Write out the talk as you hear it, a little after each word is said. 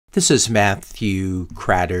This is Matthew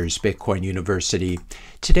Kratter's Bitcoin University.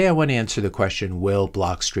 Today I want to answer the question, will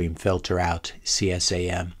Blockstream filter out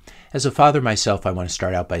CSAM? As a father myself, I want to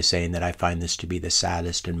start out by saying that I find this to be the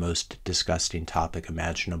saddest and most disgusting topic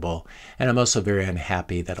imaginable. And I'm also very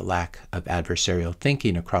unhappy that a lack of adversarial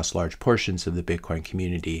thinking across large portions of the Bitcoin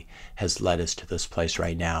community has led us to this place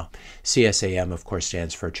right now. CSAM, of course,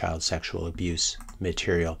 stands for Child Sexual Abuse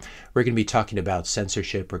Material. We're going to be talking about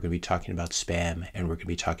censorship, we're going to be talking about spam, and we're going to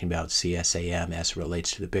be talking about CSAM as it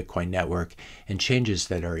relates to the Bitcoin network and changes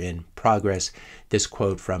that are in progress. This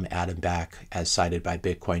quote from Adam Back, as cited by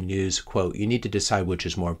Bitcoin News, quote, "You need to decide which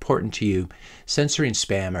is more important to you, censoring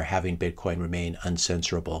spam or having Bitcoin remain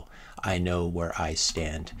uncensorable. I know where I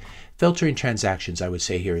stand." Filtering transactions, I would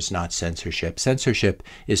say here, is not censorship. Censorship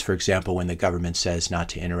is, for example, when the government says not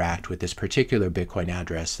to interact with this particular Bitcoin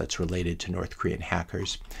address that's related to North Korean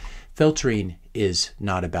hackers. Filtering is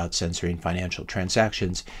not about censoring financial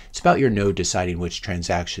transactions. It's about your node deciding which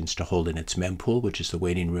transactions to hold in its mempool, which is the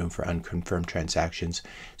waiting room for unconfirmed transactions.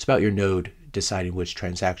 It's about your node deciding which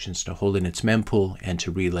transactions to hold in its mempool and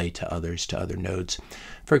to relay to others, to other nodes.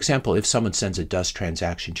 For example, if someone sends a dust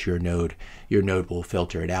transaction to your node will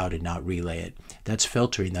filter it out and not relay it. That's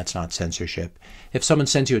filtering, that's not censorship. If someone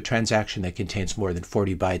sends you a transaction that contains more than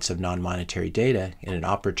 40 bytes of non-monetary data in an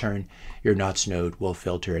op return, your NOTS node will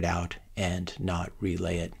filter it out and not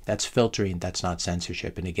relay it. That's filtering, that's not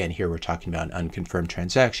censorship. And again, here we're talking about an unconfirmed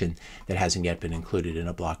transaction that hasn't yet been included in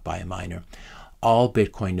a block by a miner. All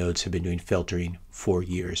Bitcoin nodes have been doing filtering for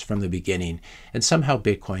years from the beginning, and somehow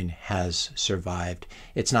Bitcoin has survived.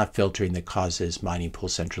 It's not filtering that causes mining pool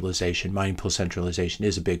centralization. Mining pool centralization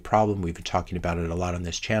is a big problem. We've been talking about it a lot on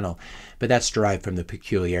this channel, but that's derived from the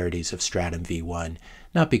peculiarities of Stratum v1,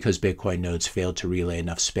 not because Bitcoin nodes failed to relay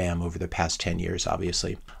enough spam over the past 10 years,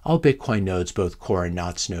 obviously. All Bitcoin nodes, both core and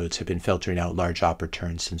NOTS nodes, have been filtering out large op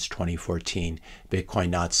returns since 2014. Bitcoin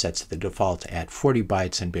NOTS sets the default at 40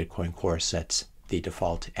 bytes and Bitcoin Core sets the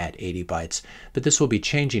default at 80 bytes. But this will be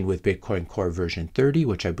changing with Bitcoin Core version 30,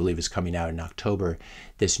 which I believe is coming out in October.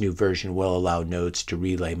 This new version will allow nodes to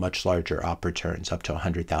relay much larger op returns, up to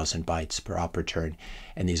 100,000 bytes per op return.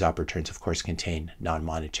 And these op returns, of course, contain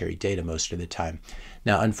non-monetary data most of the time.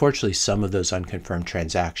 Now, unfortunately, some of those unconfirmed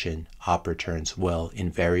transaction op returns will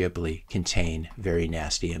invariably contain very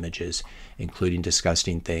nasty images, including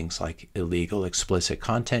disgusting things like illegal explicit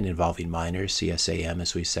content involving miners, CSAM,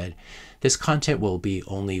 as we said. This content will be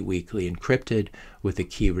only weakly encrypted with the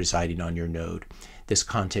key residing on your node. This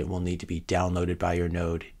content will need to be downloaded by your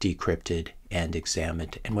node, decrypted, and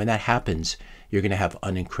examined. And when that happens, you're going to have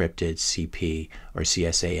unencrypted CP or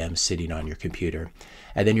CSAM sitting on your computer.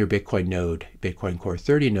 And then your Bitcoin node, Bitcoin Core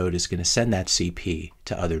 30 node, is going to send that CP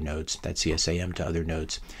to other nodes, that CSAM to other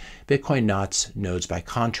nodes. Bitcoin NOTS nodes, by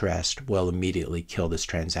contrast, will immediately kill this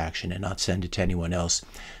transaction and not send it to anyone else.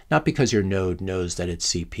 Not because your node knows that it's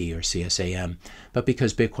CP or CSAM, but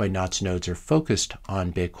because Bitcoin NOTS nodes are focused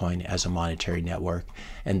on Bitcoin as a monetary network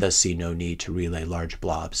and thus see no need to relay large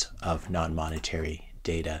blobs of non-monetary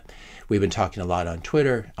data. We've been talking a lot on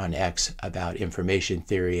Twitter, on X, about information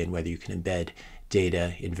theory and whether you can embed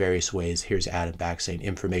data in various ways. Here's Adam Back saying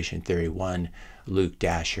information theory 1, Luke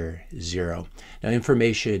Dasher 0. Now,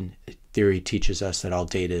 information theory teaches us that all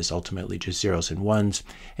data is ultimately just zeros and ones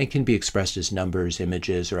and can be expressed as numbers,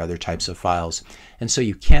 images, or other types of files. And so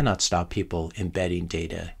you cannot stop people embedding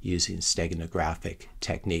data using steganographic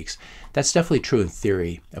techniques. That's definitely true in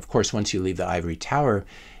theory. Of course, once you leave the ivory tower,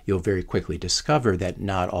 you'll very quickly discover that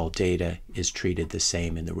not all data is treated the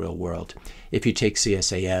same in the real world. If you take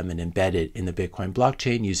CSAM and embed it in the Bitcoin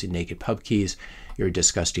blockchain using naked pub keys, you're a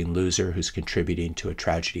disgusting loser who's contributing to a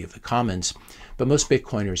tragedy of the commons. But most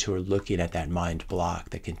Bitcoiners who are looking at that mined block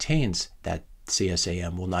that contains that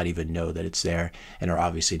CSAM will not even know that it's there and are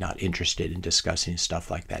obviously not interested in discussing stuff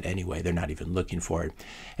like that anyway. They're not even looking for it.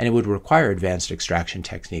 And it would require advanced extraction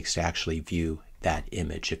techniques to actually view that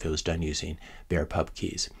image if it was done using bare pub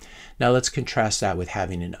keys. Now let's contrast that with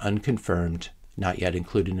having an unconfirmed, not yet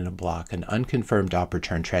included in a block, an unconfirmed op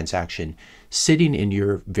return transaction sitting in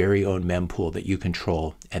your very own mempool that you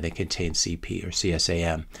control and that contains CP or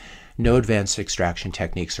CSAM. No advanced extraction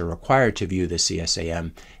techniques are required to view the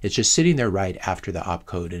CSAM. It's just sitting there right after the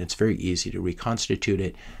opcode, and it's very easy to reconstitute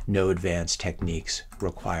it. No advanced techniques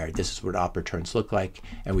required. This is what op returns look like,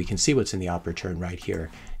 and we can see what's in the op return right here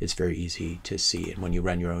it's very easy to see. And when you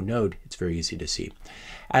run your own node, it's very easy to see.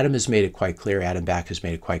 Adam has made it quite clear, Adam Back has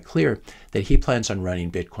made it quite clear that he plans on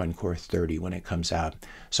running Bitcoin Core 30 when it comes out.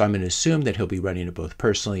 So I'm going to assume that he'll be running it both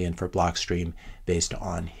personally and for Blockstream based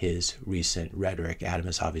on his recent rhetoric. Adam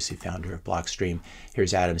is obviously founder of Blockstream.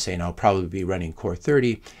 Here's Adam saying, I'll probably be running Core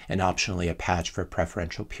 30 and optionally a patch for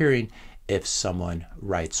preferential peering if someone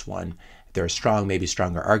writes one. There are strong, maybe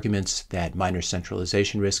stronger arguments that minor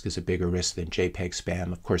centralization risk is a bigger risk than JPEG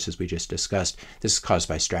spam. Of course, as we just discussed, this is caused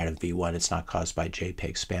by Stratum v1. It's not caused by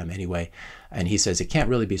JPEG spam anyway. And he says it can't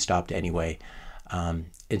really be stopped anyway. And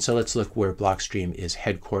so let's look where Blockstream is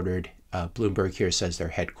headquartered. Bloomberg here says they're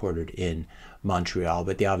headquartered in Montreal,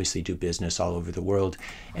 but they obviously do business all over the world,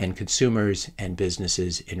 and consumers and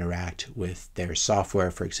businesses interact with their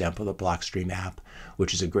software. For example, the Blockstream app,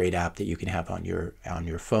 which is a great app that you can have on your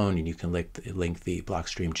phone, and you can link the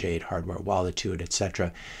Blockstream Jade hardware wallet to it,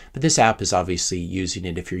 etc. But this app is obviously using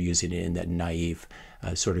it, if you're using it in that naive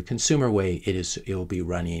sort of consumer way, it will be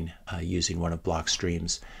running using one of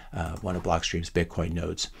Blockstream's Bitcoin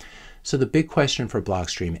nodes. So the big question for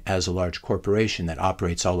Blockstream as a large corporation that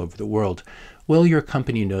operates all over the world, will your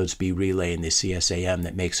company nodes be relaying the CSAM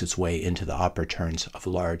that makes its way into the op returns of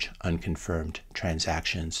large unconfirmed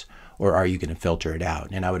transactions? Or are you going to filter it out?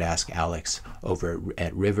 And I would ask Alex over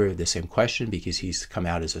at River the same question, because he's come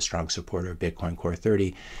out as a strong supporter of Bitcoin Core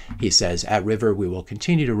 30. He says, at River, we will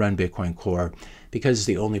continue to run Bitcoin Core because it's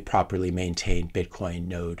the only properly maintained Bitcoin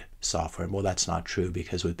node software. Well, that's not true,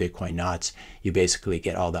 because with Bitcoin Knots, you basically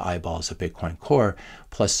get all the eyeballs of Bitcoin Core,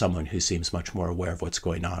 plus someone who seems much more aware of what's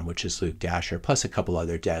going on, which is Luke Dasher, plus a couple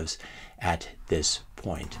other devs at this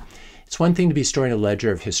point. It's one thing to be storing a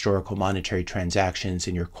ledger of historical monetary transactions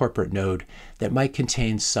in your corporate node that might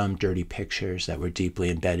contain some dirty pictures that were deeply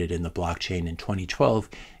embedded in the blockchain in 2012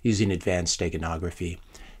 using advanced steganography.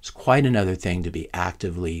 It's quite another thing to be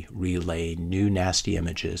actively relaying new nasty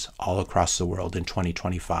images all across the world in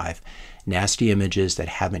 2025. Nasty images that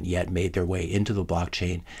haven't yet made their way into the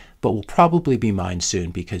blockchain, but will probably be mined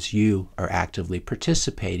soon because you are actively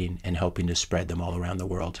participating and helping to spread them all around the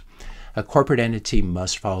world. A corporate entity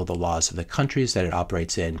must follow the laws of the countries that it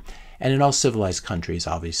operates in, and in all civilized countries,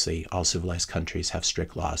 obviously, all civilized countries have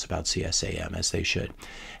strict laws about CSAM, as they should.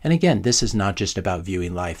 And again, this is not just about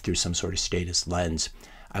viewing life through some sort of status lens.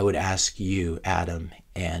 I would ask you, Adam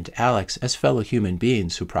and Alex, as fellow human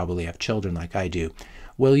beings who probably have children like I do,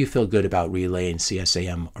 will you feel good about relaying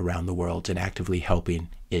CSAM around the world and actively helping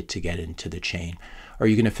it to get into the chain? Or are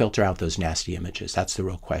you going to filter out those nasty images? That's the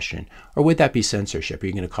real question. Or would that be censorship? Are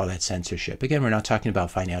you going to call that censorship? Again, we're not talking about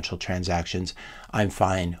financial transactions. I'm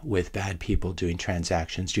fine with bad people doing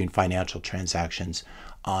financial transactions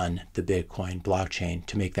on the Bitcoin blockchain,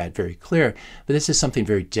 to make that very clear. But this is something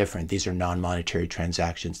very different. These are non-monetary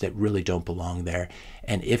transactions that really don't belong there.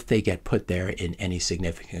 And if they get put there in any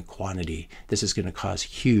significant quantity, this is going to cause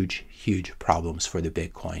huge, huge problems for the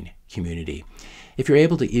Bitcoin community. If you're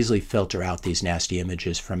able to easily filter out these nasty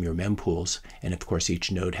images from your mempools, and of course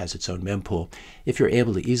each node has its own mempool, if you're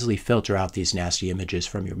able to easily filter out these nasty images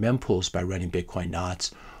from your mempools by running Bitcoin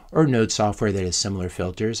Knots or node software that has similar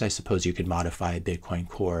filters, I suppose you could modify Bitcoin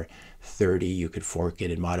Core 30, you could fork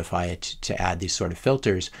it and modify it to add these sort of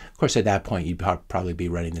filters. Of course, at that point, you'd probably be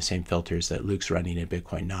running the same filters that Luke's running in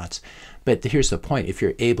Bitcoin Knots. But here's the point. If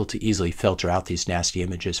you're able to easily filter out these nasty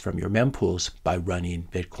images from your mempools by running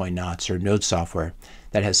Bitcoin Knots or node software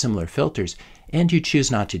that has similar filters, and you choose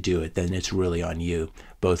not to do it, then it's really on you,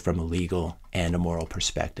 both from a legal and a moral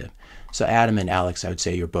perspective. So Adam and Alex, I would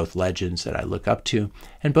say you're both legends that I look up to,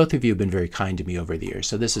 and both of you have been very kind to me over the years.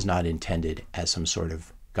 So this is not intended as some sort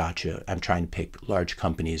of gotcha. I'm trying to pick large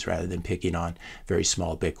companies rather than picking on very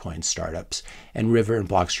small Bitcoin startups. And River and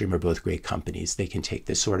Blockstream are both great companies. They can take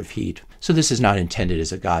this sort of heat. So this is not intended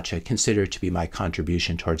as a gotcha. Consider it to be my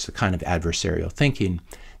contribution towards the kind of adversarial thinking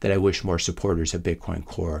that I wish more supporters of Bitcoin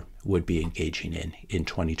Core would be engaging in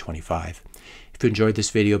 2025. If you enjoyed this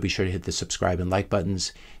video, be sure to hit the subscribe and like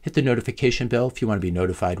buttons. Hit the notification bell if you want to be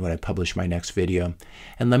notified when I publish my next video.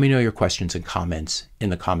 And let me know your questions and comments in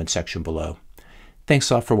the comment section below. Thanks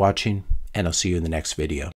a lot for watching, and I'll see you in the next video.